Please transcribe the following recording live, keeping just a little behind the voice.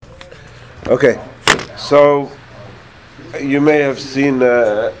Okay, so you may have seen.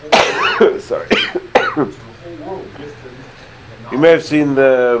 Sorry, you may have seen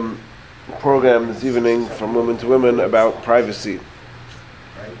the program this evening from Women to Women about privacy.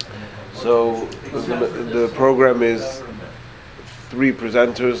 So the program is three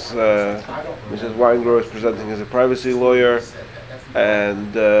presenters. Mrs. Weingrow is presenting as a privacy lawyer,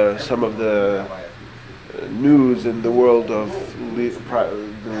 and some of the news in the world of the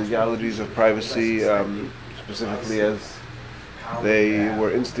legalities of privacy, specifically as they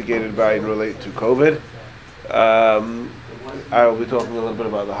were instigated by and relate to COVID. I will be talking a little bit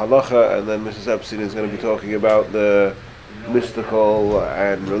about the halacha, and then Mrs. Epstein is going to be talking about the mystical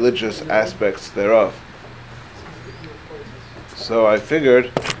and religious aspects thereof. So I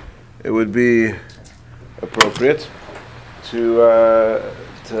figured it would be appropriate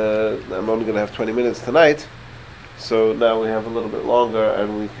I'm only going to have 20 minutes tonight, so now we have a little bit longer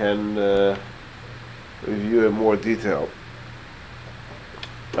and we can review in more detail.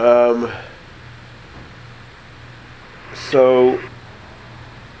 So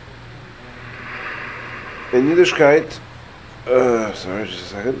in Yiddishkeit, sorry, just a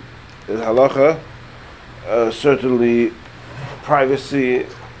second, in halacha, certainly privacy,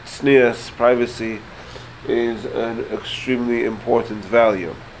 tznius, privacy, is an extremely important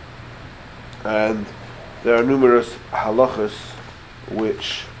value, and there are numerous halachas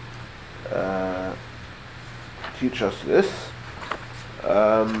which teach us this.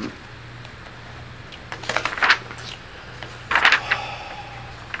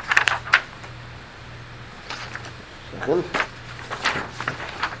 Second.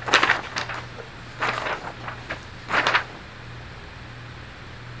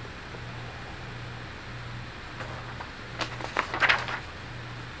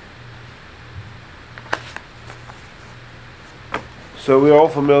 So we're all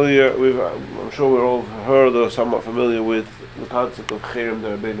familiar, I'm sure we're all heard or somewhat familiar with the concept of Cherem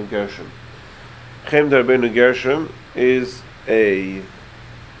D'Rabbeinu Gershom. Cherem D'Rabbeinu Gershom is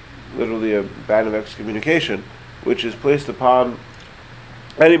literally a ban of excommunication, which is placed upon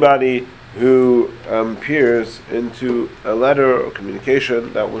anybody who peers into a letter or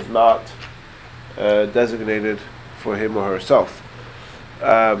communication that was not designated for him or herself.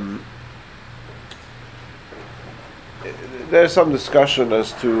 There's some discussion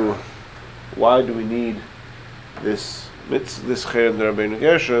as to why do we need this Cherem D'Rabbeinu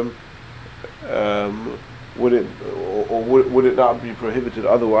Gershom. Would it not be prohibited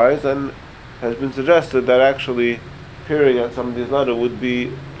otherwise? And has been suggested that actually peering at somebody's letter would be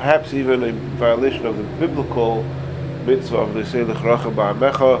perhaps even a violation of the biblical mitzvah of the L'Selech Racha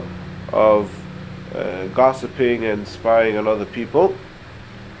Ba'amecha, of gossiping and spying on other people.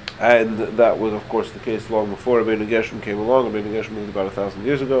 And that was, of course, the case long before Rabbeinu Gershom came along. Rabbeinu Gershom lived about 1,000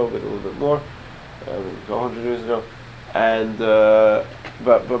 years ago, maybe a little bit more, 100 years ago. And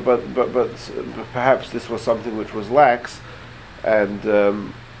but perhaps this was something which was lax, and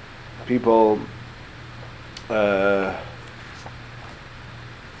people it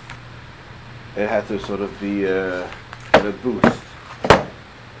had to sort of be a boost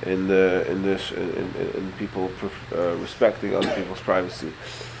in people respecting other people's privacy.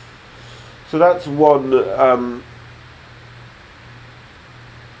 So that's one.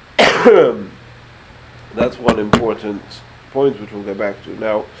 That's one important point which we'll get back to.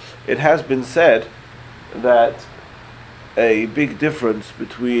 Now, it has been said that a big difference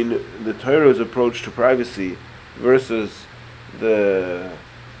between the Torah's approach to privacy versus the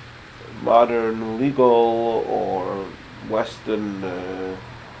modern legal or Western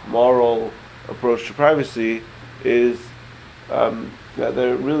moral approach to privacy is that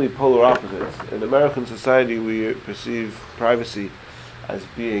they're really polar opposites. In American society, we perceive privacy as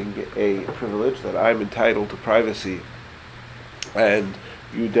being a privilege, that I'm entitled to privacy, and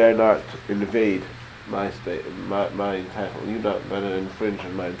you dare not invade my entitlement. You not better infringe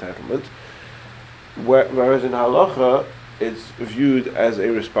on my entitlement. Whereas in halacha, it's viewed as a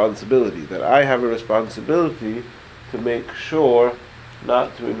responsibility, that I have a responsibility to make sure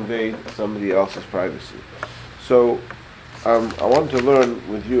not to invade somebody else's privacy. So I want to learn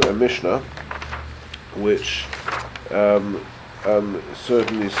with you a Mishnah, which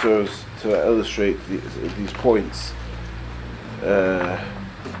certainly serves to illustrate these points.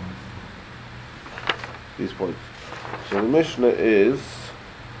 These points. So the Mishnah is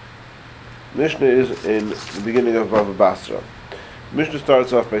in the beginning of Bava Basra. The Mishnah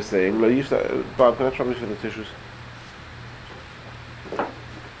starts off by saying, Bob, can I trouble you for the tissues?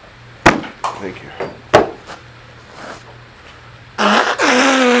 Thank you.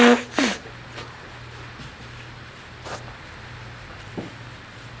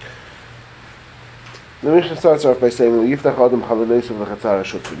 The Mishnah starts off by saying, "Yiftach adam chalaneisav lechatzar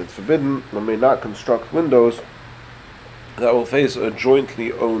hashutfin." It's forbidden, one may not construct windows that will face a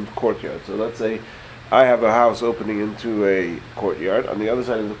jointly owned courtyard. So let's say I have a house opening into a courtyard. On the other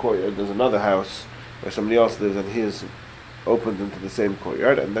side of the courtyard, there's another house where somebody else lives, and his opened into the same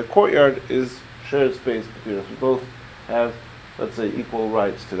courtyard. And the courtyard is shared space between us. We both have, let's say, equal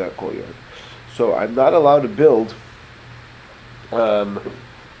rights to that courtyard. So I'm not allowed to build.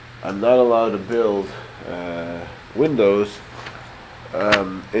 Windows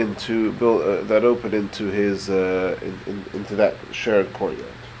that open into his into that shared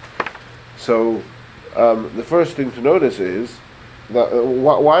courtyard. So the first thing to notice is that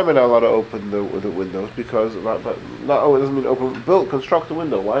why am I not allowed to open the windows? Because it doesn't mean construct a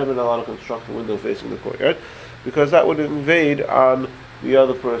window. Why am I not allowed to construct a window facing the courtyard? Because that would invade on the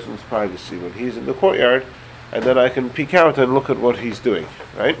other person's privacy when he's in the courtyard. And then I can peek out and look at what he's doing,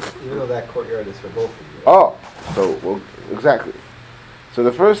 right? Even though that courtyard is for both of you. Oh, exactly. So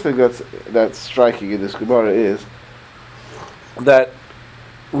the first thing that's striking in this Gemara is that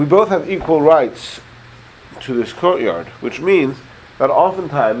we both have equal rights to this courtyard, which means that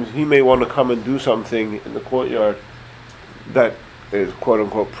oftentimes he may want to come and do something in the courtyard that is quote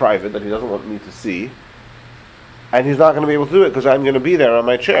unquote private, that he doesn't want me to see, and he's not going to be able to do it because I'm going to be there on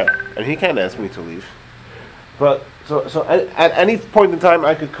my chair, and he can't ask me to leave. But so at any point in time,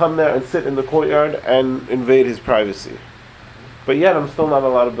 I could come there and sit in the courtyard and invade his privacy. But yet, I'm still not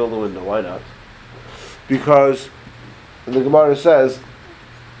allowed to build a window. Why not? Because the Gemara says,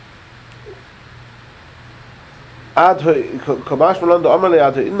 which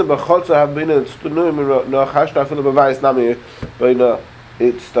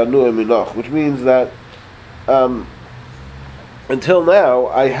means that until now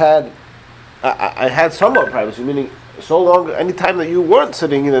I had somewhat privacy, meaning so long, any time that you weren't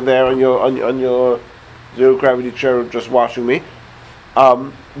sitting either there on your zero gravity chair just watching me,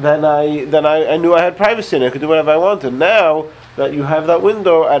 then I knew I had privacy and I could do whatever I wanted. Now that you have that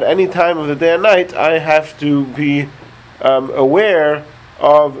window at any time of the day and night, I have to be aware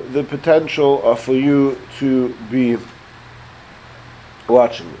of the potential for you to be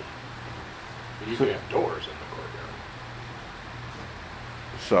watching me. But you can have doors in the courtyard.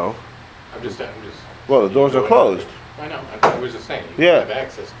 So? I'm just. Well, the doors are closed. I know. I was just saying. You have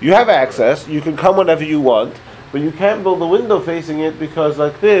access. You have access. You can come whenever you want, but you can't build a window facing it because,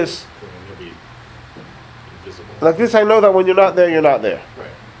 like this, you'll be invisible. like this, I know that when you're not there, you're not there. Right.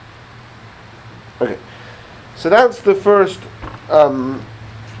 Okay. So that's the first.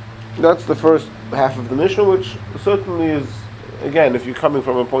 That's the first half of the Mishnah, which certainly is, again, if you're coming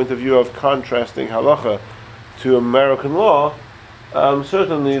from a point of view of contrasting halacha to American law.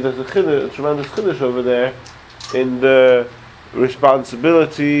 Certainly, there's a tremendous chiddush over there in the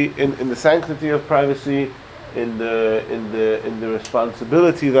responsibility, in the sanctity of privacy, in the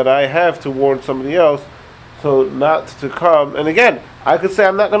responsibility that I have towards somebody else. So not to come, and again, I could say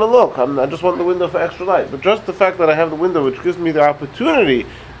I'm not going to look. I just want the window for extra light. But just the fact that I have the window, which gives me the opportunity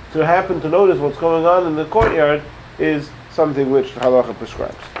to happen to notice what's going on in the courtyard, is something which the halacha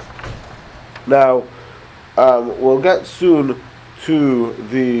prescribes. Now, we'll get soon to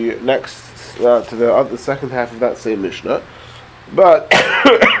the next, to the second half of that same Mishnah, but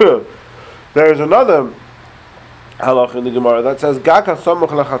there is another halach in the Gemara that says, "Gaka samuch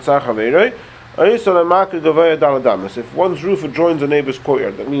lechatzar chaverei, ayisol lemaka gavaya daladamas." If one's roof adjoins a neighbor's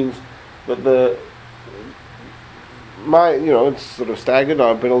courtyard, that means that it's sort of staggered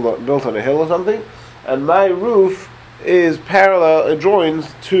or built on a hill or something, and my roof is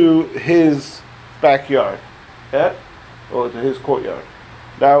adjoins to his backyard. Yeah. Or to his courtyard.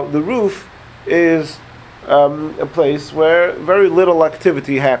 Now, the roof is a place where very little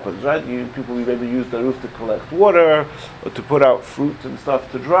activity happens, right? People maybe use the roof to collect water or to put out fruit and stuff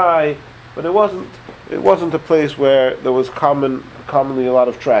to dry, but it wasn't a place where there was commonly a lot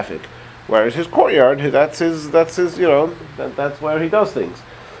of traffic. Whereas his courtyard, that's his that's where he does things.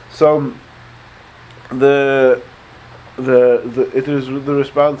 So it is the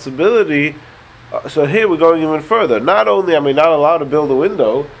responsibility. So here we're going even further. Not only am I not allowed to build a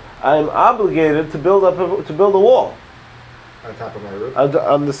window, I am obligated to build a wall on top of my roof,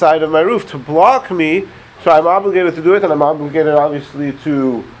 on the side of my roof to block me. So I'm obligated to do it, and I'm obligated, obviously,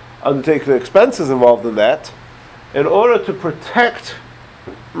 to undertake the expenses involved in that, in order to protect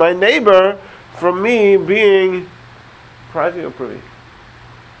my neighbor from me being privy or privy.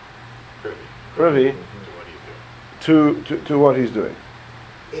 Privy to what he's doing.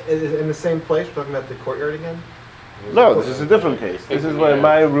 In the same place, we're talking about the courtyard again? No, this is a different case. This is where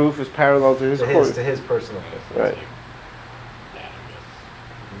my roof is parallel to his courtyard. To his personal place.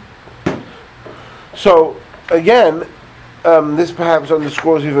 Right. So again, this perhaps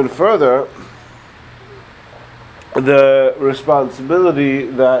underscores even further the responsibility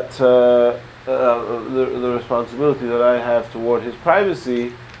that the responsibility that I have toward his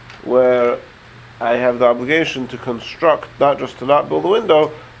privacy, where I have the obligation to construct, not just to not build a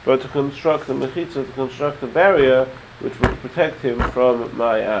window, but to construct a mechitza, to construct a barrier which will protect him from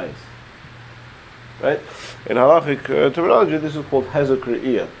my eyes. Right? In halachic terminology, this is called hezek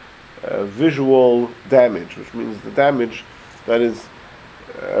re'iyah, visual damage, which means the damage that is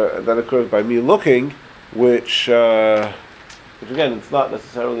that occurs by me looking, which again, it's not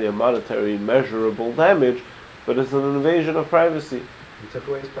necessarily a monetary measurable damage, but it's an invasion of privacy. You took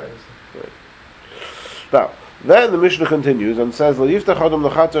away his privacy. Right. Now, then the Mishnah continues and says, "L'yiftach adam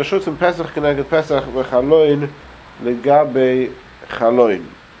l'chatzer shutzim pesach keneged pesach v'chaloin legabe chaloin."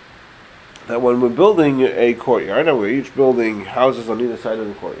 That when we're building a courtyard, and we're each building houses on either side of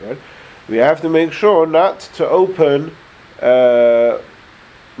the courtyard, we have to make sure not to open.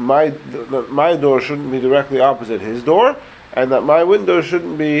 My door shouldn't be directly opposite his door, and that my window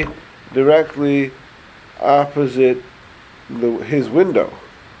shouldn't be directly opposite his window,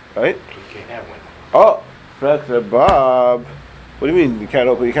 right? You can't have windows. Oh, Frekter Bob. What do you mean you can't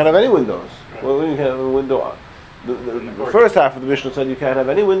open? You can't have any windows. Right. Well, you can't have a window. The first half of the Mishnah said you can't have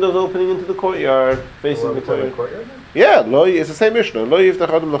any windows opening into the courtyard facing the courtyard. Yeah. Yeah, it's the same Mishnah. Lo yiftach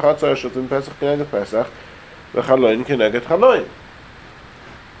adam l'chatzar shutim pesach keneged pesach v'chaloin keneged chaloin.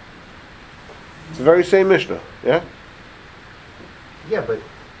 It's the very same Mishnah, yeah? Yeah, but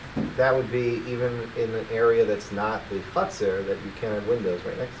that would be even in an area that's not the chutzner, that you can't have windows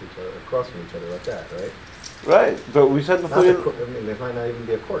right next to each other, across from each other like that, right? Right, but we said before. I mean, there might not even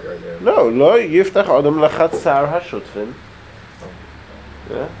be a courtyard there. No, lo yiftach adam l'chatzar hashutfin.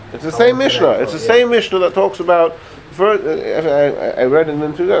 Yeah, it's the same Mishnah. It's the same Mishnah that talks about. First, I read it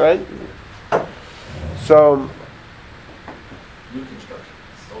into that, right? So. New construction.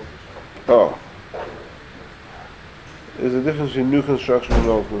 Old construction. Oh. There's a difference between new construction and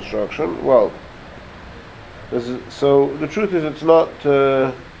old construction. Well, so the truth is, it's not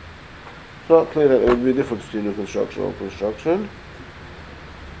clear that there would be a difference between new construction and old construction.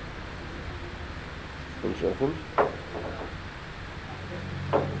 1 second.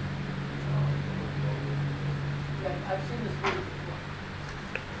 I've seen this movie before.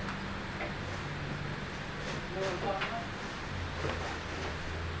 You know what I'm talking about?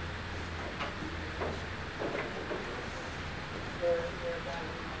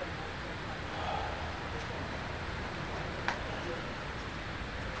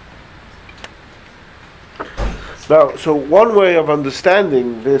 Now, so one way of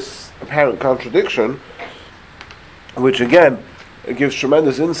understanding this apparent contradiction, which again gives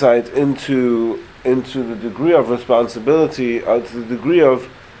tremendous insight into the degree of responsibility, to the degree of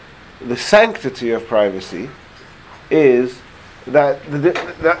the sanctity of privacy, is that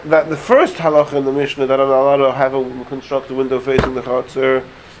the first halacha in the Mishnah, that I'm not allowed to have a construct a window facing the chutzner,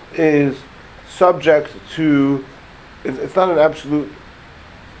 is subject to. It's not an absolute.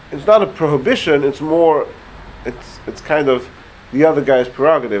 It's not a prohibition. It's more. It's kind of the other guy's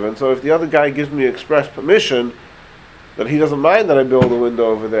prerogative, and so if the other guy gives me express permission that he doesn't mind that I build a window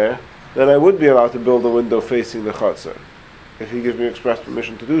over there, then I would be allowed to build a window facing the chutzner, if he gives me express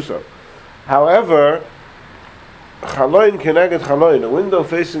permission to do so. However, chaloin keneged chaloin, a window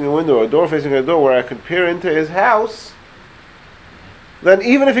facing a window, a door facing a door, where I can peer into his house, then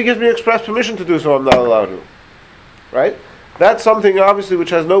even if he gives me express permission to do so, I'm not allowed to. Right? That's something obviously which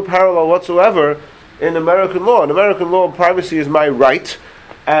has no parallel whatsoever in American law. In American law, privacy is my right,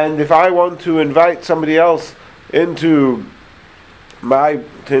 and if I want to invite somebody else to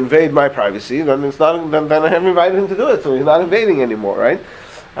invade my privacy, then it's not. Then I haven't invited him to do it, so he's not invading anymore, right?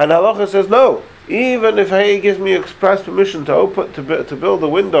 And halacha says no. Even if he gives me express permission to build a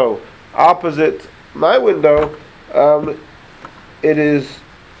window opposite my window, it is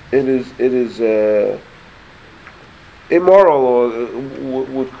immoral or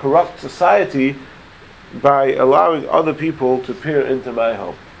would corrupt society by allowing other people to peer into my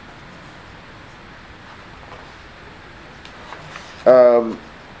home.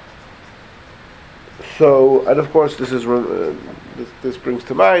 So, and of course, this brings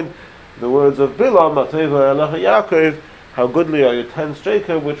to mind the words of Bilam, Mateva Elacha Yaakov, how goodly are your tents,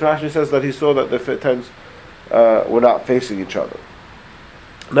 Jacob, which Rashi says that he saw that the tents were not facing each other.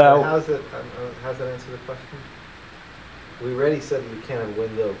 Now, how's that answer the question? We already said that you can't have a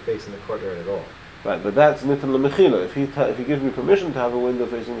window facing the courtyard at all. Right, but that's nitan lemechila. If he gives me permission to have a window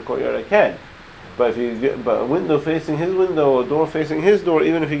facing the courtyard, I can. But but a window facing his window, or a door facing his door,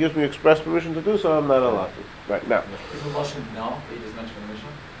 even if he gives me express permission to do so, I'm not allowed to. Right now. Is the Lashon no that you just mentioned in the Mishnah?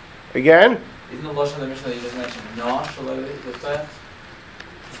 Again, Isn't the Lashon of the Mishnah that you just mentioned, no, shaloi yiftach?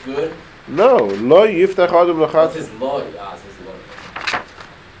 It's good? No, lo yiftach adam What's lachatz. his loy? Ah, it's his loy.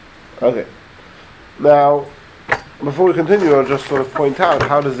 Okay. Now, before we continue, I'll just sort of point out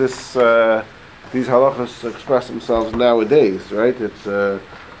how does this these halachas express themselves nowadays, right? It's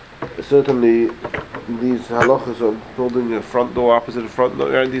certainly these halachas of building a front door opposite a front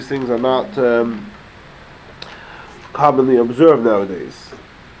door. These things are not commonly observed nowadays.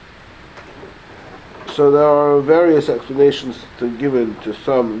 So there are various explanations given to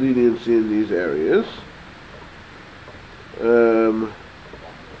some leniency in these areas.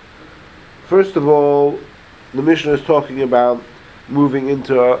 First of all, the Mishnah is talking about moving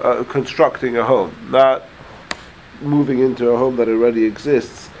into constructing a home, not moving into a home that already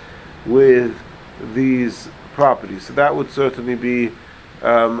exists with these properties. So that would certainly be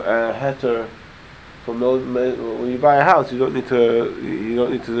a heter. When you buy a house, you don't need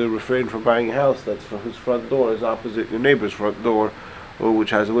to refrain from buying a house that's whose front door is opposite your neighbor's front door, or which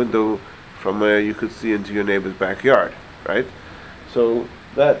has a window from where you could see into your neighbor's backyard, right? So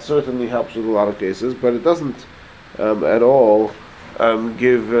that certainly helps with a lot of cases, but it doesn't at all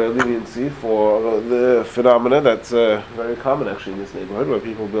give leniency for the phenomena that's very common actually in this neighborhood, where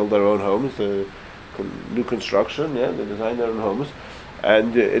people build their own homes, new construction, they design their own homes.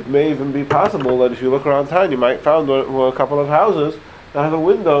 And it may even be possible that if you look around town, you might find a couple of houses that have a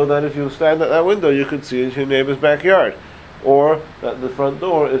window that if you stand at that window, you could see into your neighbor's backyard. Or that the front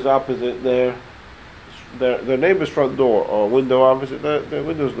door is opposite their neighbor's front door, or window opposite their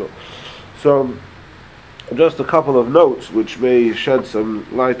window's door. So, just a couple of notes which may shed some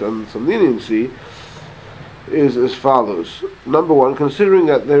light on some leniency is as follows. Number one, considering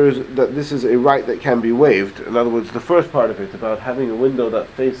that this is a right that can be waived, in other words, the first part of it about having a window that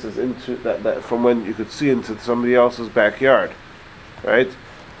faces into that from when you could see into somebody else's backyard, right,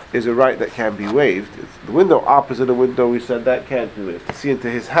 is a right that can be waived. It's the window opposite a window, we said that can't be waived. To see into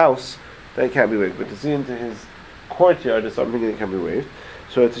his house, that can't be waived, but to see into his courtyard is something that can be waived.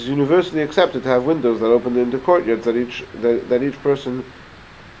 So it is universally accepted to have windows that open into courtyards that each person,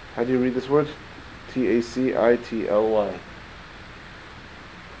 how do you read this word? Tacitly?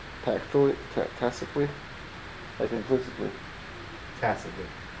 Tacitly? Like implicitly?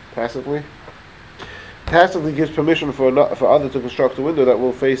 Tacitly? Tacitly gives permission for others to construct a window that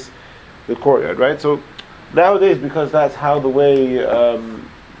will face the courtyard, right? So nowadays, because that's how the way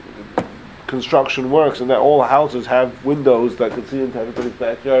construction works, and that all houses have windows that can see into everybody's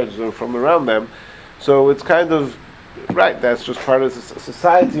backyards or from around them, so it's kind of, right, that's just part of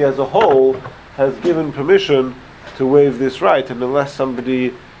society as a whole has given permission to waive this right, and unless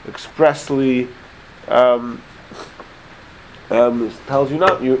somebody expressly tells you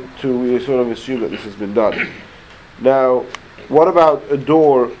not to, we sort of assume that this has been done. Now, what about a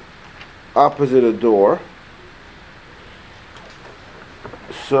door opposite a door?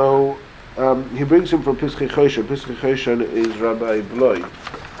 So he brings him from Pischei Choshen. Pischei Choshen is Rabbi Bloy,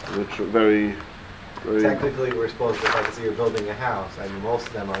 which very technically, we're supposed to, like, so you're building a house. I mean, most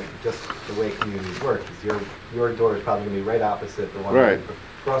of them are just the way communities work. Because your door is probably going to be right opposite the one right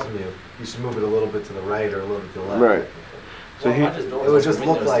across from you. You should move it a little bit to the right or a little bit to the left. Right. So Well, it would just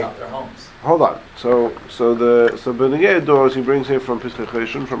look like their homes. Hold on. So Benegay doors he brings here from Pischei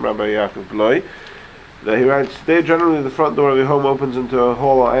Choshen from Rabbi Yaakov Bloy. That he writes, today generally the front door of a home opens into a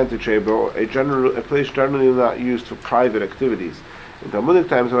hall or antechamber, or a place generally not used for private activities. In Talmudic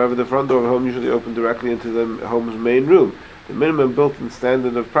times, however, the front door of a home usually opened directly into the home's main room. The minimum built-in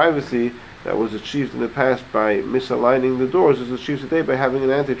standard of privacy that was achieved in the past by misaligning the doors is achieved today by having an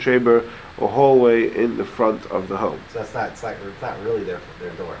antechamber or hallway in the front of the home. So it's not really their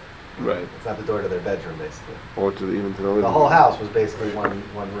door. Right. It's not the door to their bedroom, basically. Or even to the living The room. whole house was basically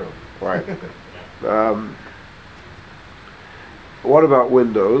one room. Right. What about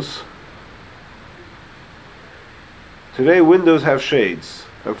windows? Today windows have shades,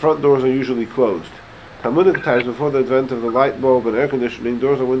 and front doors are usually closed. Talmudic times, before the advent of the light bulb and air conditioning,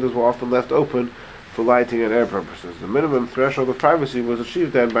 doors and windows were often left open for lighting and air purposes. The minimum threshold of privacy was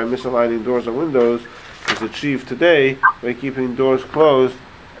achieved then by misaligning doors and windows, is achieved today by keeping doors closed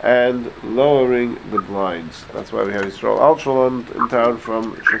and lowering the blinds. That's why we have Yisrael Altschul in town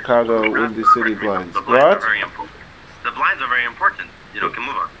from Chicago, Windy City Blinds. The blinds What? are very important. The blinds are very important. You know, can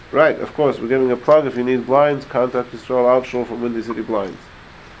move on. Right, of course. We're giving a plug. If you need blinds, contact Yisrael Altschul from Windy City Blinds.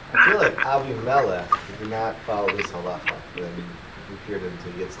 I feel like Avi Melech did not follow this halacha, then he feared him to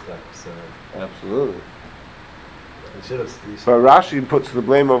get stuck. So Absolutely. he should have. But Rashi puts the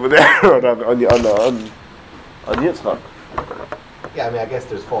blame over there on Yitzchak. Yeah, I mean, I guess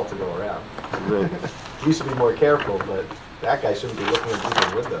there's fault to go around. Right. He should be more careful, but that guy shouldn't be looking at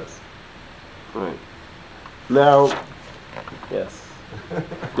people's windows. Right. Now, yes.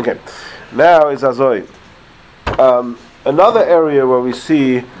 Okay. Now is Azoi. Another area where we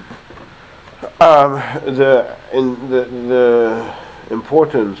see the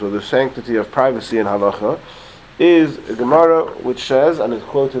importance or the sanctity of privacy in halacha is a Gemara which says, and it's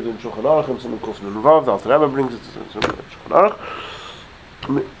quoted in Shulchan Aruch and Simon Kuf Nun Vav, the Alter Rebbe brings it to Shulchan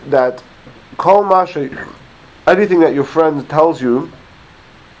Aruch, that kol ma everything that your friend tells you,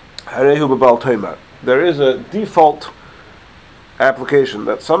 harehu b'bal tomer. There is a default application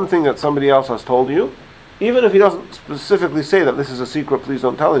that something that somebody else has told you, even if he doesn't specifically say that this is a secret, please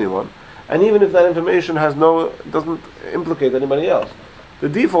don't tell anyone, and even if that information doesn't implicate anybody else. The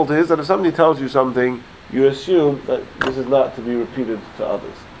default is that if somebody tells you something, you assume that this is not to be repeated to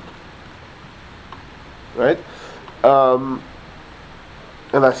others. Right?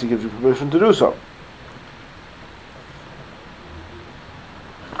 Unless he gives you permission to do so.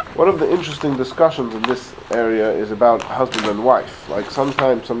 One of the interesting discussions in this area is about husband and wife. Like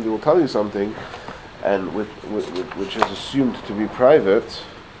sometimes somebody will tell you something, and which is assumed to be private,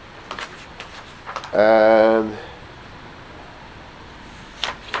 and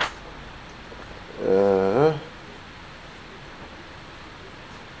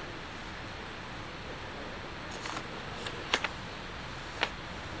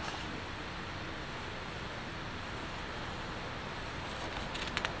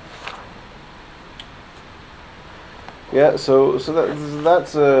so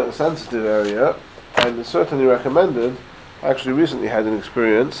that's a sensitive area, and it's certainly recommended. I actually recently had an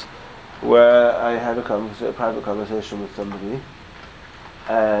experience where I had a private conversation with somebody,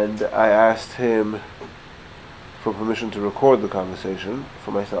 and I asked him for permission to record the conversation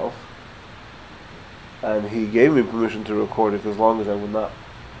for myself, and he gave me permission to record it as long as I would not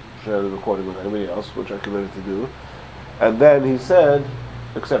share the recording with anybody else, which I committed to do. And then he said,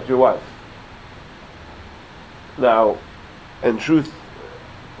 except your wife. Now, in truth,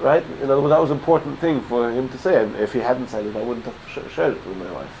 right? In other words, that was an important thing for him to say, and if he hadn't said it, I wouldn't have shared it with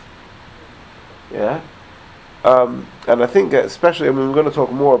my wife. Yeah? And I think especially, we're going to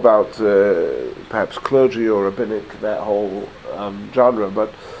talk more about perhaps clergy or rabbinic, that whole genre,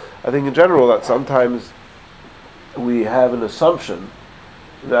 but I think in general that sometimes we have an assumption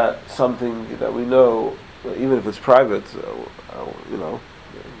that something that we know, even if it's private,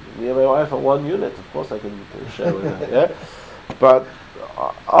 me and my wife are one unit, of course I can share with her, yeah? But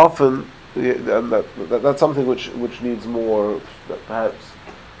often, that's something which needs more, perhaps.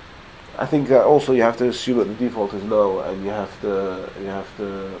 I think also you have to assume that the default is no, and you have to,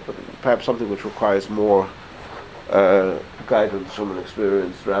 but perhaps something which requires more guidance from an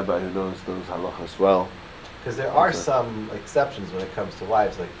experienced rabbi who knows those halachas well. Because there are some exceptions when it comes to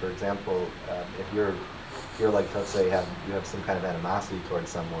wives. Like for example, if you're like, let's say you have some kind of animosity towards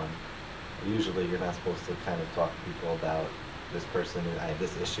someone, usually you're not supposed to kind of talk to people about this person. I have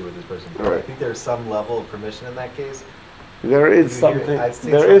this issue with this person. Right. I think there's some level of permission in that case. There is something. I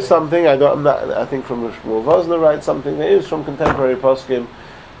think from Shmuel Vosner writes something. There is from contemporary poskim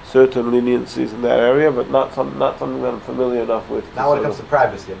certain leniencies in that area, but not something that I'm familiar enough with. Not when it comes to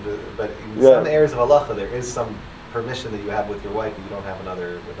privacy, but in some areas of halacha, there is some permission that you have with your wife that you don't have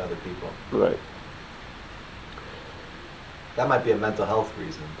with other people. Right. That might be a mental health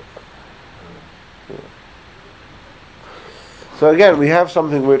reason. So again, we have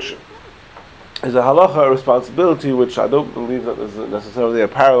something which is a halacha, a responsibility, which I don't believe that there's necessarily a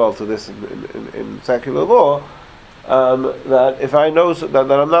parallel to this in secular law. That if I know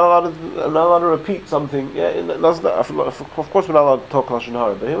that I'm not allowed to repeat something, of course we're not allowed to talk lashon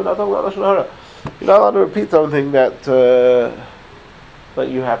hara, but here we're not talking about lashon hara. You're not allowed to repeat something that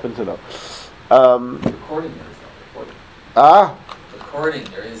you happen to know. Recording there is not recording. Recording,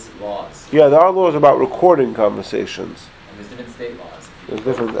 there is laws. Yeah, there are laws about recording conversations. And there's different state laws. There's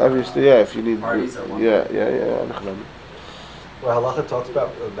different, obviously, yeah, if you need... Parties are one. Yeah. Well, halacha talks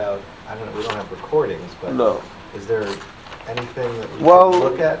about, I don't know, we don't have recordings, but... No. Is there anything that we can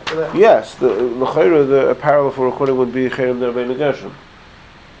look at for that? Yes, the parallel for recording would be Cherem D'Rabbeinu Gershom.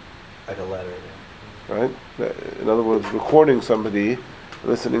 Like a letter, yeah. Right? In other words, recording somebody,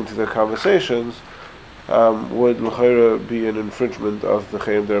 listening to their conversations, would l'chayra be an infringement of the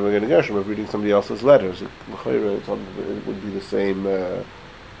Cherem D'Rabbeinu Gershom, of reading somebody else's letters. L'chayra, it would be the same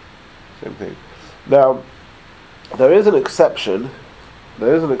thing. Now, there is an exception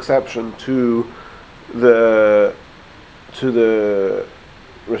to the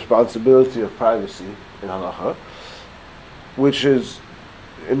responsibility of privacy in halacha, which is,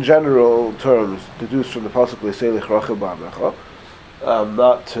 in general terms, deduced from the pasuk L'seilich rachel ba'amecha,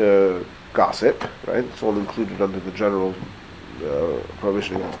 not to gossip, right? It's all included under the general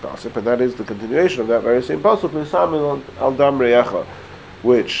prohibition against gossip, and that is the continuation of that very same pasuk, L'samil al dam reyecha,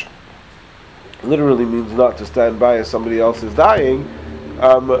 which literally means not to stand by as somebody else is dying,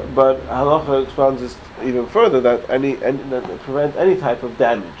 but halacha expands this even further, that that to prevent any type of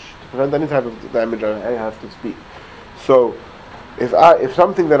damage. To prevent any type of damage, I have to speak. So, if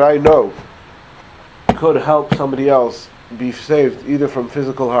something that I know could help somebody else be saved either from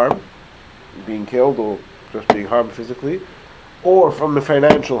physical harm, being killed or just being harmed physically, or from a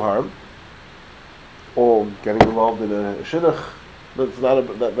financial harm, or getting involved in a shidduch, that's not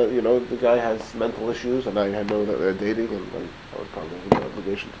that the guy has mental issues, and I know that they're dating, and I would probably have an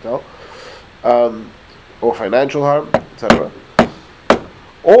obligation to tell, or financial harm, etc.,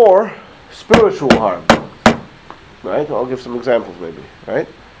 or spiritual harm. Right? I'll give some examples, maybe. Right?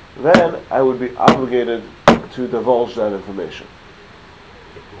 Then I would be obligated to divulge that information.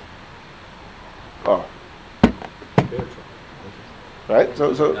 Oh. Right?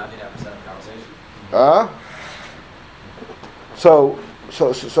 So 99% of conversation.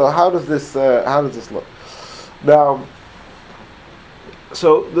 So how does this look? Now,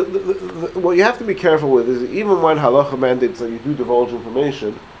 so what you have to be careful with is, even when halacha mandates that you do divulge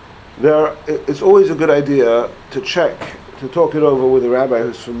information, it's always a good idea to talk it over with a rabbi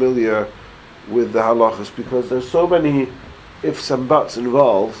who's familiar with the halachas, because there's so many ifs and buts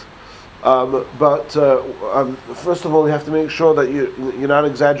involved. But first of all, you have to make sure that you're not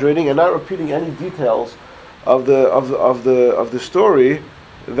exaggerating and not repeating any details of the story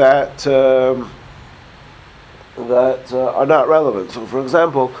that are not relevant. So, for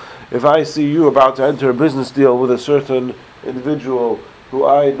example, if I see you about to enter a business deal with a certain individual who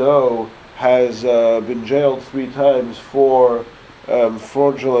I know has been jailed 3 times for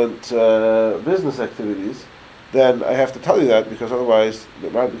fraudulent business activities, then I have to tell you that, because otherwise,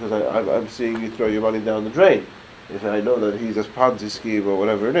 not because I'm seeing you throw your money down the drain, if I know that he's a Ponzi scheme or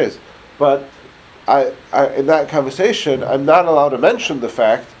whatever it is. But I in that conversation, I'm not allowed to mention the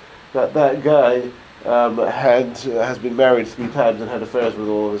fact that guy has been married 3 times and had affairs with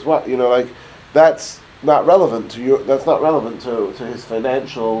all of his wives. That's not relevant to you. That's not relevant to his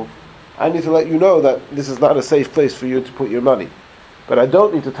financial. I need to let you know that this is not a safe place for you to put your money. But I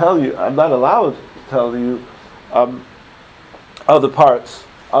don't need to tell you. I'm not allowed to tell you other parts,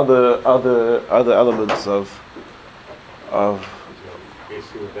 other elements of.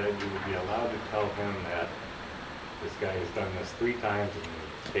 Basically, with that, you would be allowed to tell him that this guy has done this 3 times and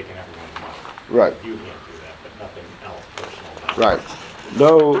taken everyone's money. Right. You can't do that, but nothing else personal. Right.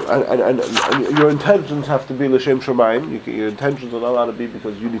 No, and your intentions have to be l'shem shamayim. Your intentions are not allowed to be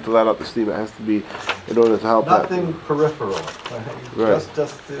because you need to let out the steam. It has to be in order to help. Nothing peripheral. Right.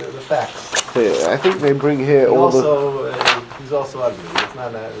 Just the facts. Okay, I think they bring here He's also ugly. It's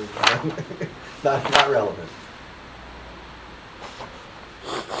not not relevant.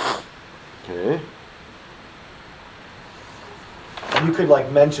 Okay. And you could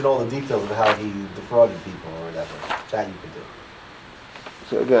mention all the details of how he defrauded people or whatever. That you could do.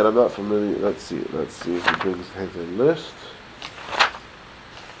 So again, I'm not familiar. Let's see if he brings his list.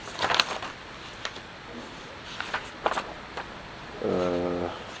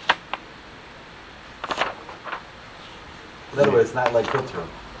 In other words, it's not like Kutzrow.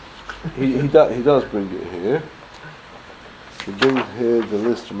 He does bring it here. He brings here the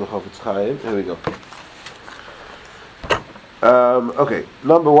list from the Chofetz Chaim. Here we go. Okay.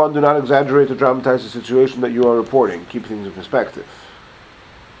 Number 1: do not exaggerate or dramatize the situation that you are reporting. Keep things in perspective.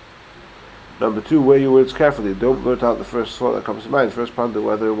 Number 2: weigh your words carefully. Don't blurt out the first thought that comes to mind. First, ponder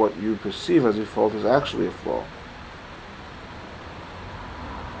whether what you perceive as a fault is actually a flaw.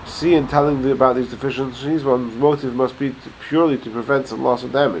 See, in telling about these deficiencies, one's motive must be purely to prevent some loss or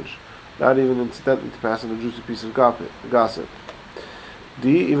damage, not even incidentally to pass on a juicy piece of gossip.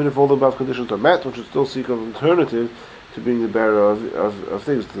 D: even if all the above conditions are met, one should still seek an alternative to being the bearer of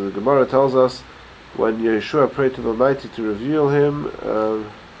things. The Gemara tells us, when Yeshua prayed to the Almighty to reveal him.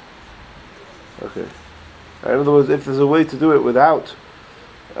 Okay. In other words, if there's a way to do it without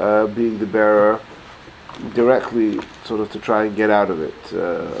being the bearer directly, sort of to try and get out of it.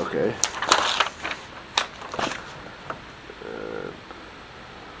 Okay.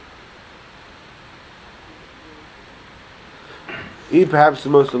 Perhaps the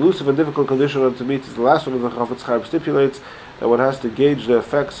most elusive and difficult condition to meet is the last one of the Chofetz Chaim stipulates that one has to gauge the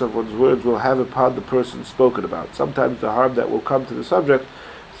effects of one's words will have upon the person spoken about. Sometimes the harm that will come to the subject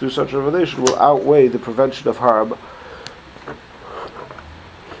through such a revelation will outweigh the prevention of harm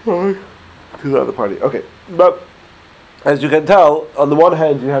to the other party. Okay, but as you can tell, on the one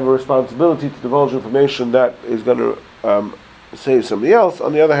hand, you have a responsibility to divulge information that is going to save somebody else.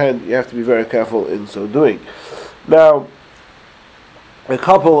 On the other hand, you have to be very careful in so doing. Now, a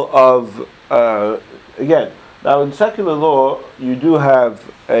couple of again. Now, in secular law, you do have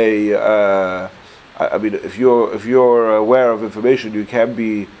a. I mean, if you're aware of information, you can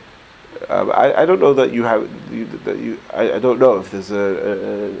be. I don't know that you have I don't know if there's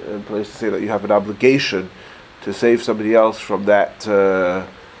a place to say that you have an obligation to save somebody else from that. To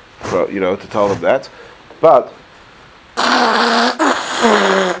tell them that, but.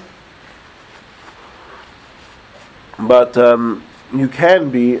 But you can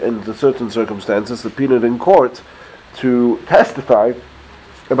be, in certain circumstances, subpoenaed in court to testify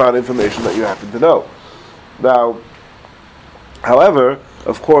about information that you happen to know. Now, however,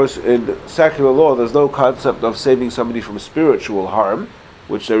 of course, in secular law, there's no concept of saving somebody from spiritual harm,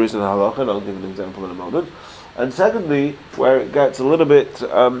 which there is in halacha, and I'll give an example in a moment. And secondly, where it gets a little bit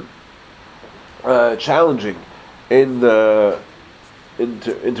challenging in the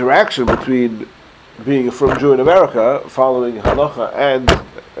interaction between being a frum Jew in America, following halacha and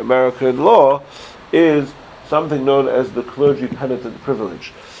American law, is something known as the clergy penitent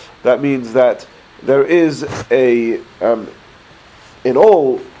privilege. That means that there is in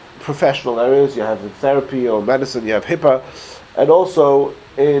all professional areas, you have in therapy or medicine, you have HIPAA, and also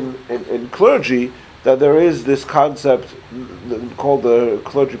in clergy, that there is this concept called the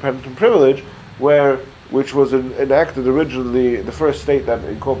clergy penitent privilege, which was enacted originally. The first state that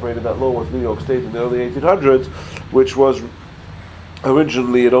incorporated that law was New York State in the early 1800s, which was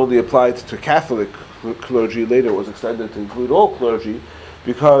originally it only applied to Catholic clergy. Later it was extended to include all clergy,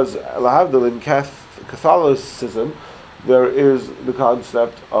 because lahavdil in Catholicism there is the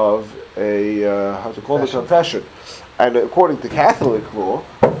concept of a confession, and according to Catholic law,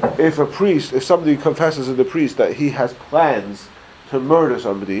 if somebody confesses to the priest that he has plans to murder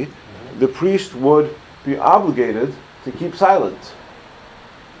somebody, the priest would be obligated to keep silent,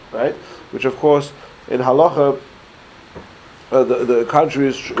 right? Which, of course, in halacha, the contrary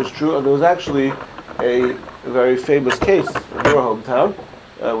is true. And there was actually a very famous case in your hometown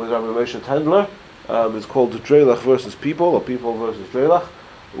with Rabbi Moshe Tendler. It's called Dreilach versus People, or People versus Dreilach,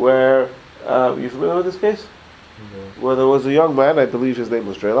 where you familiar with this case? Mm-hmm. Where there was a young man, I believe his name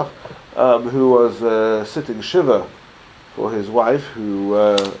was Dreilach, who was sitting shiva for his wife, who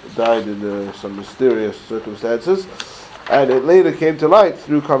died in some mysterious circumstances, and it later came to light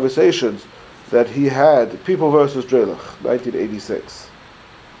through conversations that he had. People versus Dreilach, 1986.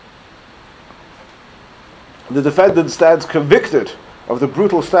 The defendant stands convicted of the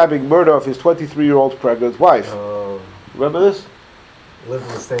brutal stabbing murder of his 23-year-old pregnant wife. Remember this? Lived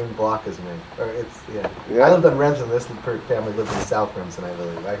in the same block as me. I lived on Remsen. This family lived in South Remsen, I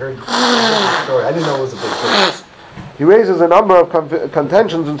believe. I heard the story. I didn't know it was a big case. He raises a number of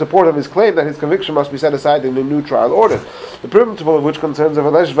contentions in support of his claim that his conviction must be set aside in a new trial order. The principle of which concerns an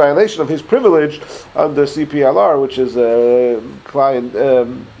alleged violation of his privilege under CPLR, which is a client,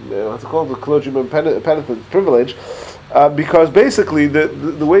 what's it called, the clergyman penitent privilege, because basically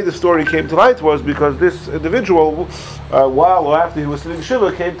the way the story came to light was because this individual, while or after he was sitting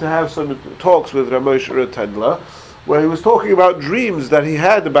shiva, came to have some talks with Ramoshe Tendler, where he was talking about dreams that he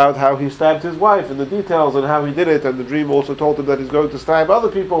had about how he stabbed his wife and the details and how he did it, and the dream also told him that he's going to stab other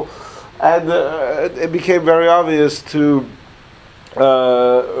people, and it became very obvious to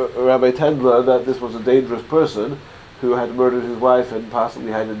Rabbi Tendler that this was a dangerous person who had murdered his wife and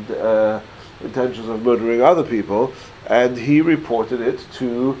possibly had intentions of murdering other people, and he reported it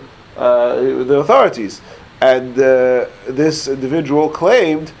to the authorities, and this individual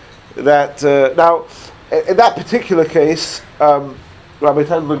claimed that now, in that particular case, Rabbi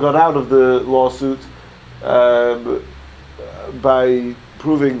Tendler got out of the lawsuit by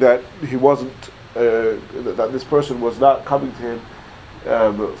proving that he wasn't, that this person was not coming to him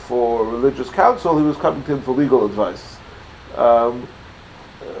for religious counsel. He was coming to him for legal advice.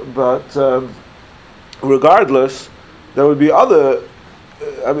 But regardless, there would be other.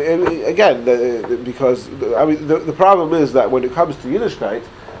 Because the problem is that when it comes to Yiddishkeit,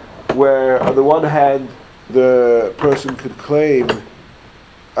 where on the one hand the person could claim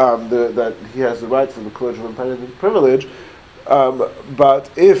that he has the right for the clergyman penitent privilege, but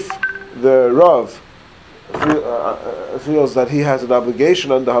if the Rav feels that he has an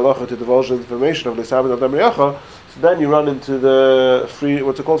obligation under halacha to divulge the information of L'Sabed Adam Riyacha, so then you run into the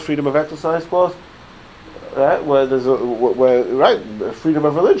freedom of exercise clause, right? Where there's freedom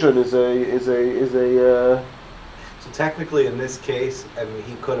of religion is a. So technically, in this case, I mean,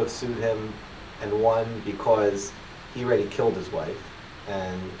 he could have sued him and won because he already killed his wife,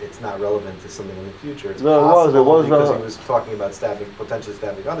 and it's not relevant to something in the future. It's possible because he was talking about potentially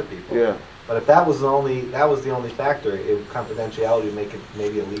stabbing other people. Yeah. But if that was the only factor, confidentiality would make it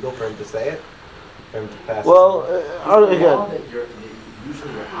maybe illegal for him to say it, for him to pass. The law that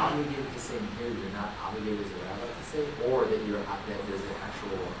usually you're obligated to say, and here you're not obligated as a rabbi to say, or that there's an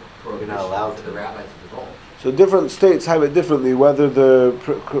actual prohibition You're not allowed for to. the rabbi to divulge. So different states have it differently. Whether the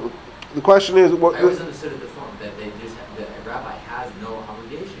question is what. I always understood it that they just that a rabbi has no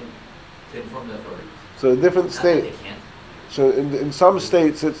obligation to inform the authorities. So different Not that states. they can't. So in some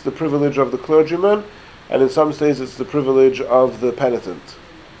states it's the privilege of the clergyman, and in some states it's the privilege of the penitent.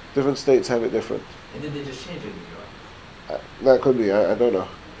 Different states have it different. And then they just change it in New York. That could be. I don't know.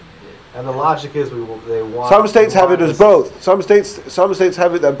 And the logic is they want. Some states they have it want as this- both. Some states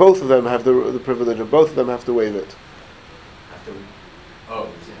have it that both of them have the privilege, and both of them have to waive it. After we, oh, you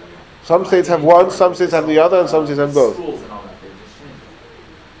see, okay. Some states have one, some states have the other, and some states have both. Schools and all that, they just change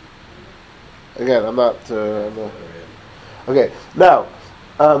it. Again, I'm not. Okay, now,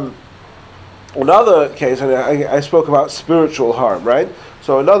 another case, and I spoke about spiritual harm, right?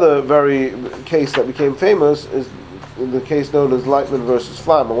 So another very case that became famous is in the case known as Lightman versus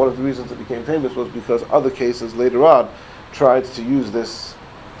Flam. And one of the reasons it became famous was because other cases later on tried to use this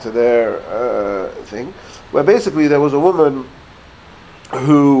to their thing, where basically there was a woman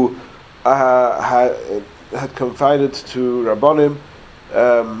who had confided to Rabbonim,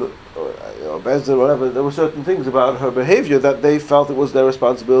 or Bezdin, whatever. There were certain things about her behavior that they felt it was their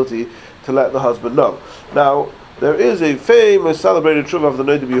responsibility to let the husband know. Now, there is a famous celebrated tshuva of the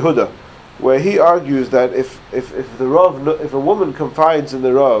Noda B'Yehuda, where he argues that if the Rav, if a woman confides in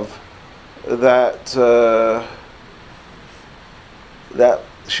the Rav that that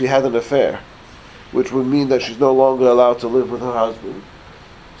she had an affair, which would mean that she's no longer allowed to live with her husband,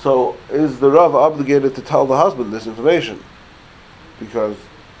 so is the Rav obligated to tell the husband this information? Because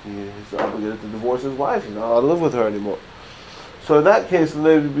he's obligated to divorce his wife, he's not allowed to live with her anymore. So in that case, the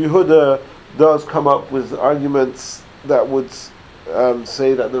Noda B'Yehuda does come up with arguments that would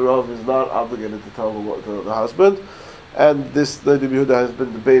say that the Rav is not obligated to tell the husband, and this Noda B'Yehuda has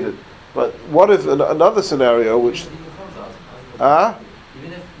been debated. But what if another scenario, which Even if he informs the husband,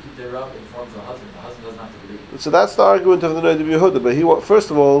 even if the Rav informs the husband doesn't have to believe. so that's the argument of the Noda B'Yehuda. But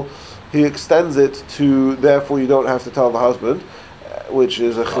first of all, he extends it to therefore you don't have to tell the husband, which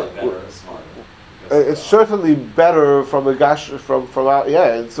is it's certainly better from a gash from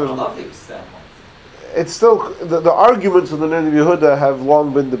yeah. It's From a certainly, loving standpoint. it's still the arguments of the Noda B'Yehuda have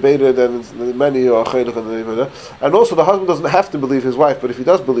long been debated, and many are chaylik on the Noda B'Yehuda. And also, the husband doesn't have to believe his wife, but if he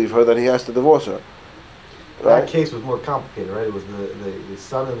does believe her, then he has to divorce her. Right? That case was more complicated, right? It was the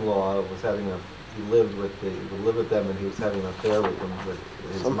son-in-law was having he lived with them, and he was having an affair with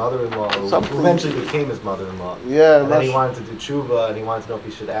his mother-in-law, who eventually became his mother-in-law. Yeah, And then he wanted to do tshuva, and he wanted to know if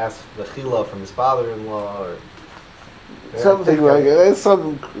he should ask the chila from his father-in-law, or something like it. It's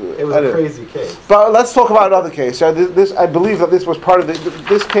some. It was a crazy case. But let's talk about another case. Yeah, this I believe that this was part of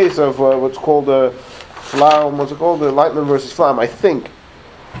this case of what's called Flam. What's it called? The Lightman versus Flam. I think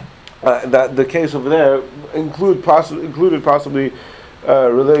that the case over there included possibly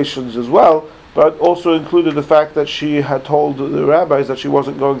relations as well, but also included the fact that she had told the rabbis that she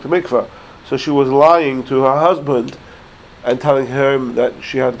wasn't going to mikvah, so she was lying to her husband and telling him that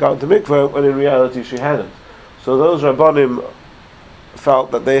she had gone to mikvah when in reality she hadn't. So those Rabbanim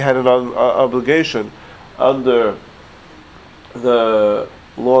felt that they had an obligation under the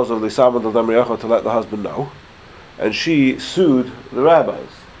laws of Lisamad al Damriyacha to let the husband know, and she sued the rabbis.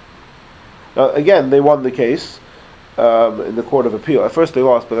 Now again, they won the case in the Court of Appeal. At first they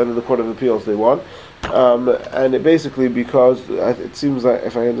lost, but then in the Court of Appeals they won. And it basically because it seems like,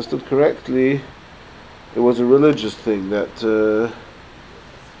 if I understood correctly, it was a religious thing that...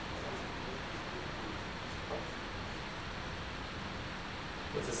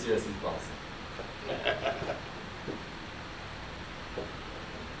 What's a CRC policy?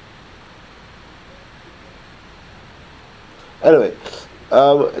 Anyway,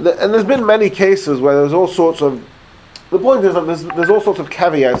 and there's been many cases where there's all sorts of... The point is that there's all sorts of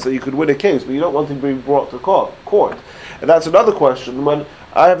caveats that you could win a case, but you don't want to be brought to court. And that's another question. When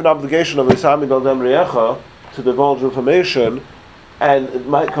I have an obligation of Isami Dal Damriyecha to divulge information, and it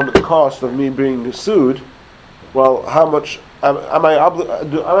might come at the cost of me being sued, well, how much... Am I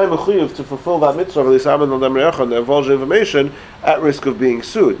mechuyev to fulfill that mitzvah of Isami Dal Damriyecha and divulge information at risk of being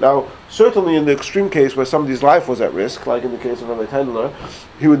sued? Now, certainly in the extreme case where somebody's life was at risk, like in the case of Rabbi Tendler,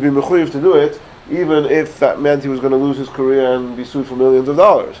 he would be mechuyev to do it, even if that meant he was going to lose his career and be sued for millions of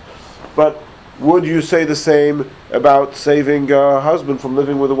dollars. But would you say the same about saving a husband from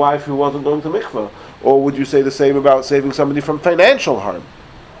living with a wife who wasn't going to mikvah? Or would you say the same about saving somebody from financial harm?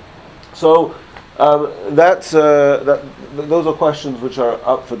 So those are questions which are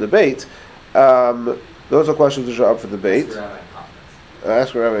up for debate. Those are questions which are up for debate.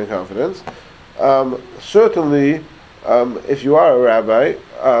 Ask your rabbi in confidence. Ask your rabbi in confidence. Certainly, if you are a rabbi,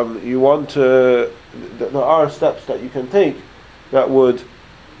 you want to. There are steps that you can take that would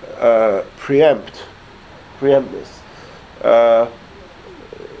preempt this.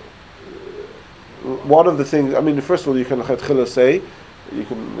 One of the things, first of all, you can say, you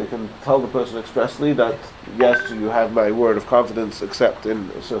can tell the person expressly that yes, you have my word of confidence, except in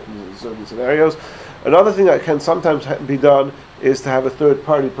certain scenarios. Another thing that can sometimes be done is to have a third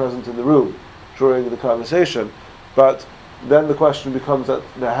party present in the room during the conversation. But then the question becomes that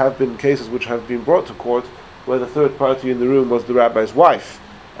there have been cases which have been brought to court where the third party in the room was the rabbi's wife,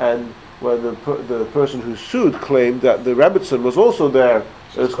 and where the person who sued claimed that the rebbitzin was also there.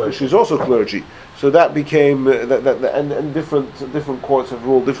 She's also clergy. So that became and different courts have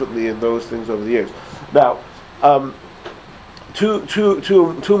ruled differently in those things over the years. Now,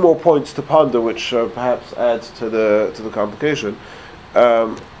 two more points to ponder, which perhaps adds to the complication,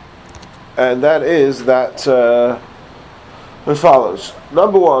 and that is that as follows.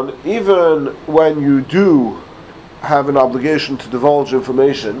 Number one, even when you do have an obligation to divulge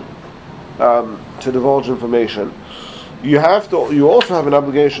information, you also have an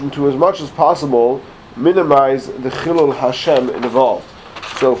obligation to, as much as possible, minimize the Chilul Hashem involved.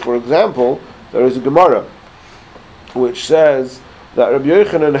 So, for example, there is a Gemara which says that Rabbi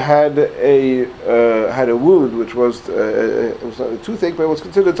Yochanan had a wound which was it was not a toothache, but it was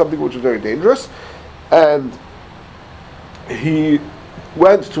considered something which was very dangerous, and he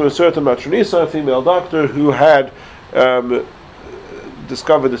went to a certain matronisa, a female doctor, who had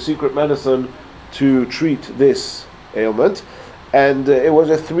discovered the secret medicine to treat this ailment, and it was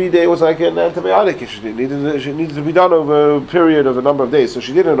a 3-day. It was like an antibiotic. It needed to be done over a period of a number of days. So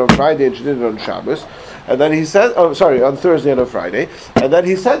she did it on Friday and she did it on Shabbos, and then he said, on Thursday and on Friday, and then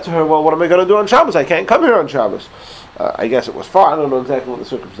he said to her, "Well, what am I going to do on Shabbos? I can't come here on Shabbos." I guess it was far. I don't know exactly what the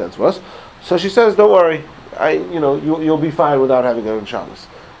circumstance was. So she says, "Don't worry. You'll be fine without having it on Shabbos."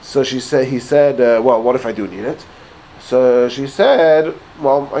 So he said, "Well, what if I do need it?" So she said,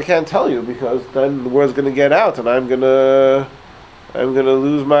 "Well, I can't tell you because then the word's going to get out, and I'm gonna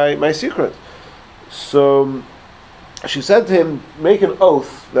lose my secret." So she said to him, "Make an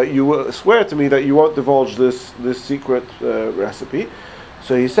oath that you will swear to me that you won't divulge this secret recipe."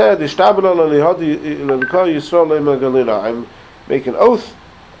 So he said, "I'm making an oath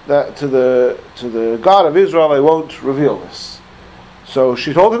that to the God of Israel I won't reveal this." So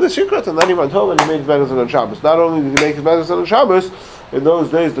she told him the secret, and then he went home and he made his medicine on Shabbos. Not only did he make his medicine on Shabbos, in those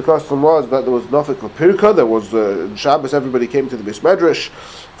days the custom was that there was Nafik Pirka, there was on Shabbos everybody came to the Beis Medrash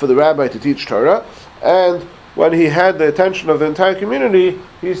for the rabbi to teach Torah, and when he had the attention of the entire community,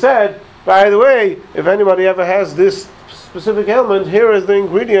 he said, "By the way, if anybody ever has this specific ailment, here is the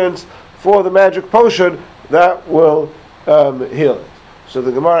ingredients for the magic potion that will heal it." So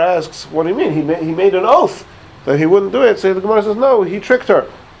the Gemara asks, what do you mean? He made an oath that he wouldn't do it. So the Gemara says, no, he tricked her.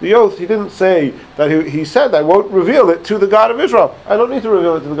 The oath, he didn't say that he said, "I won't reveal it to the God of Israel. I don't need to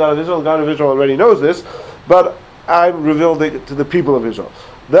reveal it to the God of Israel. The God of Israel already knows this, but I'm revealed it to the people of Israel."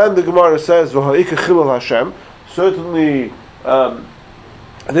 Then the Gemara says, "V'ha'ika chilul Hashem." Certainly,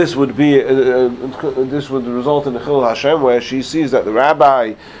 this would result in the chilul Hashem, where she sees that the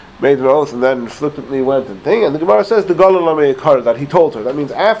rabbi made an oath and then flippantly went and thing. And the Gemara says the Golul Lamei that he told her. That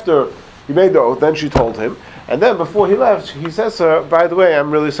means after he made the oath, then she told him. And then before he left, he says to her, "By the way,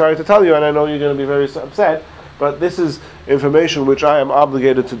 I'm really sorry to tell you, and I know you're going to be very upset, but this is information which I am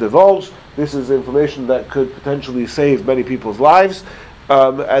obligated to divulge. This is information that could potentially save many people's lives,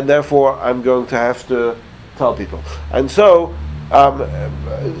 and therefore I'm going to have to tell people." And so,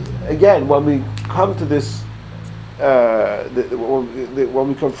 again, when we come to this, when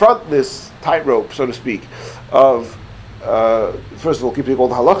we confront this tightrope, so to speak, of first of all keeping all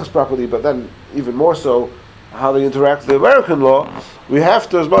the halachas properly, but then even more so how they interact with the American law, we have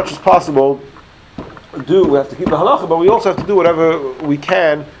to, as much as possible, we have to keep the halacha, but we also have to do whatever we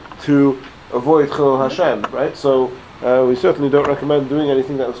can to avoid chilul Hashem, right? So we certainly don't recommend doing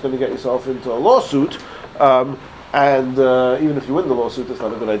anything that's going to get yourself into a lawsuit, and even if you win the lawsuit, it's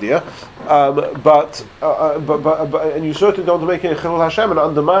not a good idea. But you certainly don't make a chilul Hashem and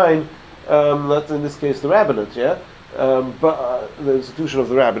undermine, let's in this case, the rabbinate, but the institution of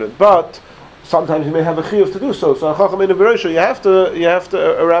the rabbinate. But sometimes you may have a chiyuv to do so. So a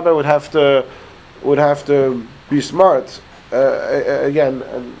rabbi would have to be smart again,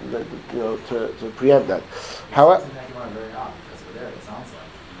 and to preempt that. However, very odd because over there it sounds like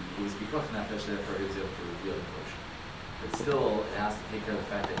he was because nefesh, therefore he was able to reveal the portion. But still, it has to take care of the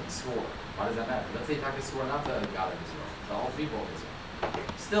fact that he swore. Why does that matter? Let's say Taki swore not to God of Israel, to all people of Israel.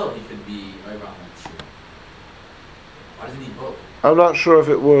 Still, he could be around that true. Why does he need both? I'm not sure if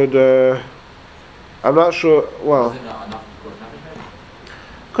it would. I'm not sure. Well, Is it not enough of course maybe?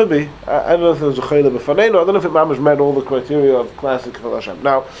 could be. I don't know if there was a chayla b'faneinu. I don't know if it mamash met all the criteria of classic Chil Hashem.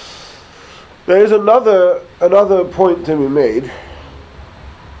 Now, there is another point to be made,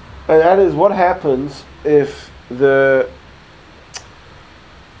 and that is what happens if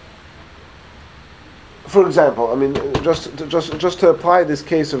for example, I mean, just to apply this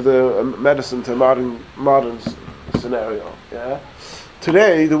case of the medicine to modern scenario. Yeah.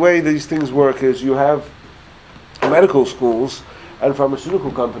 Today, the way these things work is you have medical schools and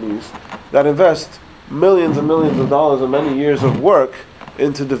pharmaceutical companies that invest millions and millions of dollars and many years of work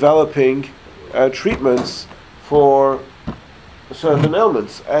into developing treatments for certain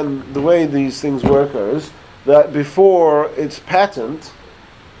ailments. And the way these things work is that before it's patent,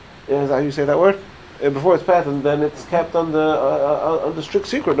 is that how you say that word? Before it's patent, then it's kept under strict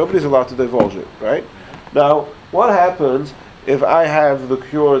secret. Nobody's allowed to divulge it, right? Now, what happens if I have the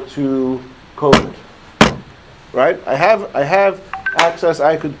cure to COVID? Right? I have access.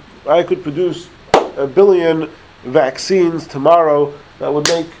 I could produce 1 billion vaccines tomorrow that would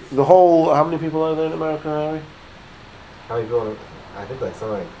make the whole. How many people are there in America, Harry? How many people? I think like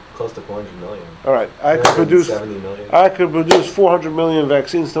something like close to 400 million. All right, I could produce 70 million. I could produce 400 million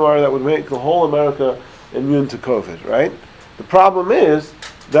vaccines tomorrow that would make the whole America immune to COVID. Right? The problem is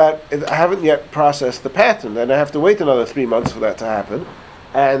that I haven't yet processed the patent, and I have to wait another 3 months for that to happen.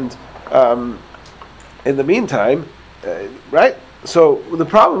 And in the meantime, right? So the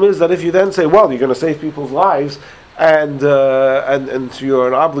problem is that if you then say, well, you're going to save people's lives, and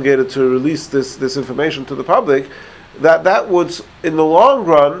you're obligated to release this information to the public, that would, in the long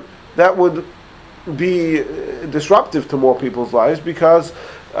run, that would be disruptive to more people's lives, because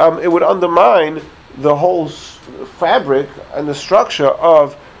it would undermine the whole fabric and the structure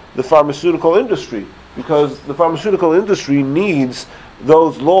of the pharmaceutical industry, because the pharmaceutical industry needs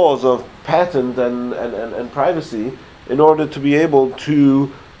those laws of patent and privacy in order to be able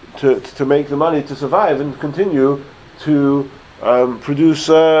to make the money to survive and continue to produce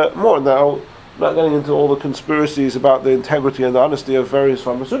more. Now, I'm not getting into all the conspiracies about the integrity and the honesty of various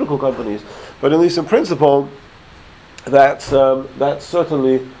pharmaceutical companies, but at least in principle, that's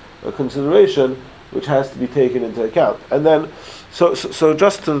certainly a consideration which has to be taken into account. And then, so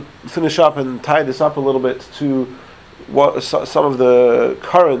just to finish up and tie this up a little bit to what some of the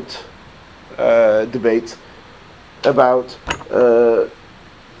current debate about the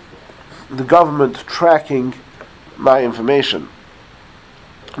government tracking my information.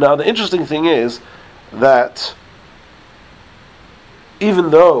 Now, the interesting thing is that even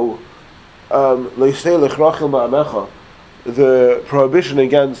though the prohibition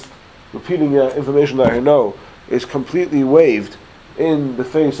against repeating information that I know is completely waived in the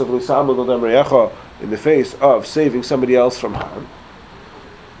face of in the face of saving somebody else from harm,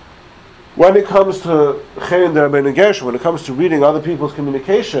 when it comes to when it comes to reading other people's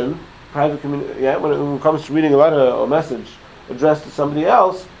communication, when it comes to reading a letter or message addressed to somebody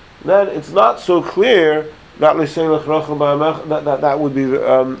else, then it's not so clear that would be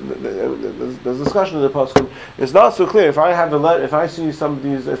there's discussion in the poskim. It's not so clear if I have a letter, if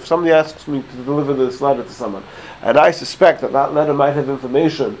somebody asks me to deliver this letter to someone, and I suspect that letter might have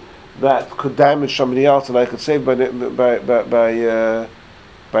information that could damage somebody else, and I could save by that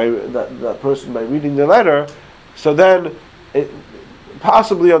person by reading the letter. So then,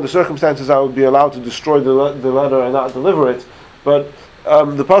 possibly under circumstances, I would be allowed to destroy the letter and not deliver it. But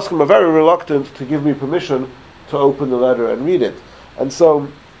the poskim are very reluctant to give me permission to open the letter and read it. And so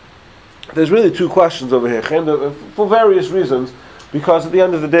there's really two questions over here, for various reasons, because at the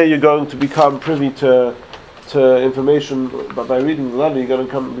end of the day you're going to become privy to information, but by reading the letter you're going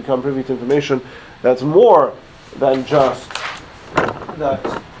to become privy to information that's more than just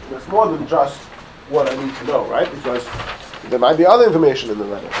what I need to know, right? Because there might be other information in the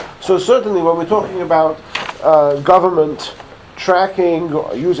letter. So certainly when we're talking about government tracking,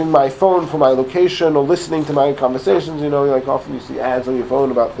 or using my phone for my location, or listening to my conversations, like often you see ads on your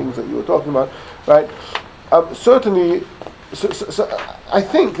phone about things that you were talking about, right? Certainly, so I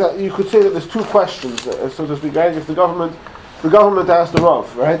think that you could say that there's two questions, so to speak, right? If the government asked the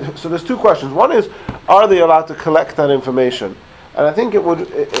Rav, right? So there's two questions. One is, are they allowed to collect that information? And I think one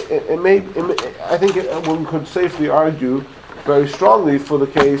could safely argue very strongly for the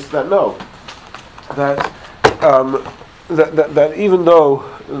case that no, that even though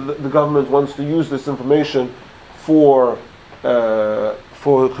the government wants to use this information for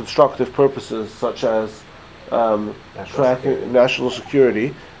constructive purposes such as tracking national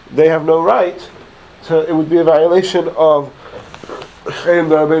security, they have no right to. It would be a violation of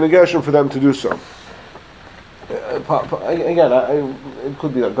for them to do so. Again, it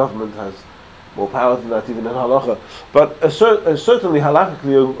could be that government has more power than that even in halacha. But certainly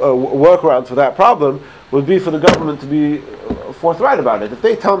halakhically a workaround for that problem would be for the government to be forthright about it. If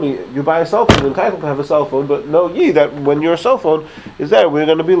they tell me you buy a cell phone, you're entitled to have a cell phone, but know ye that when your cell phone is there, we're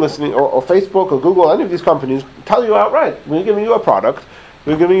going to be listening, or Facebook or Google, any of these companies tell you outright, we're giving you a product,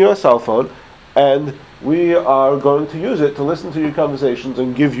 we're giving you a cell phone, and we are going to use it to listen to your conversations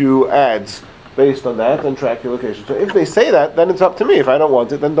and give you ads based on that and track your location. So if they say that, then it's up to me. If I don't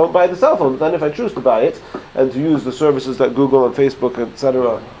want it, then don't buy the cell phone. But then if I choose to buy it and to use the services that Google and Facebook,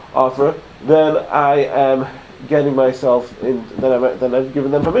 etc. offer, then I am getting myself in, then I've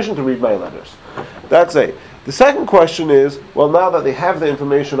given them permission to read my letters. That's A. The second question is, well, now that they have the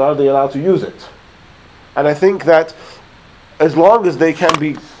information, are they allowed to use it? And I think that as long as they can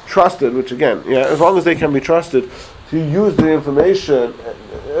be trusted, which again, as long as they can be trusted to use the information,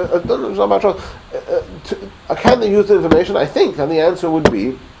 can they use the information? I think, and the answer would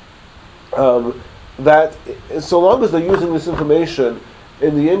be that so long as they're using this information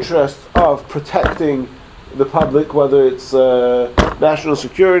in the interest of protecting the public, whether it's national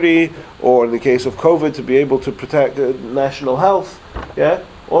security or in the case of COVID to be able to protect national health,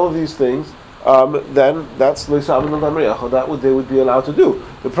 all of these things, then that's that they would be allowed to do.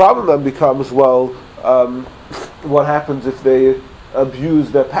 The problem then becomes, well, what happens if they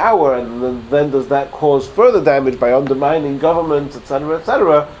abuse their power, and then does that cause further damage by undermining governments, etc.,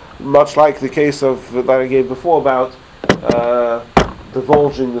 etc., much like the case of that I gave before about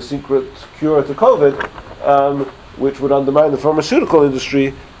divulging the secret cure to COVID, which would undermine the pharmaceutical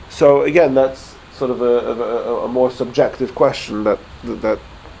industry. So again, that's sort of a more subjective question that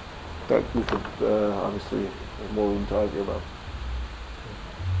we could obviously have more room to argue about.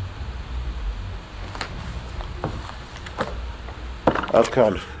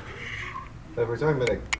 Afghan. We're talking about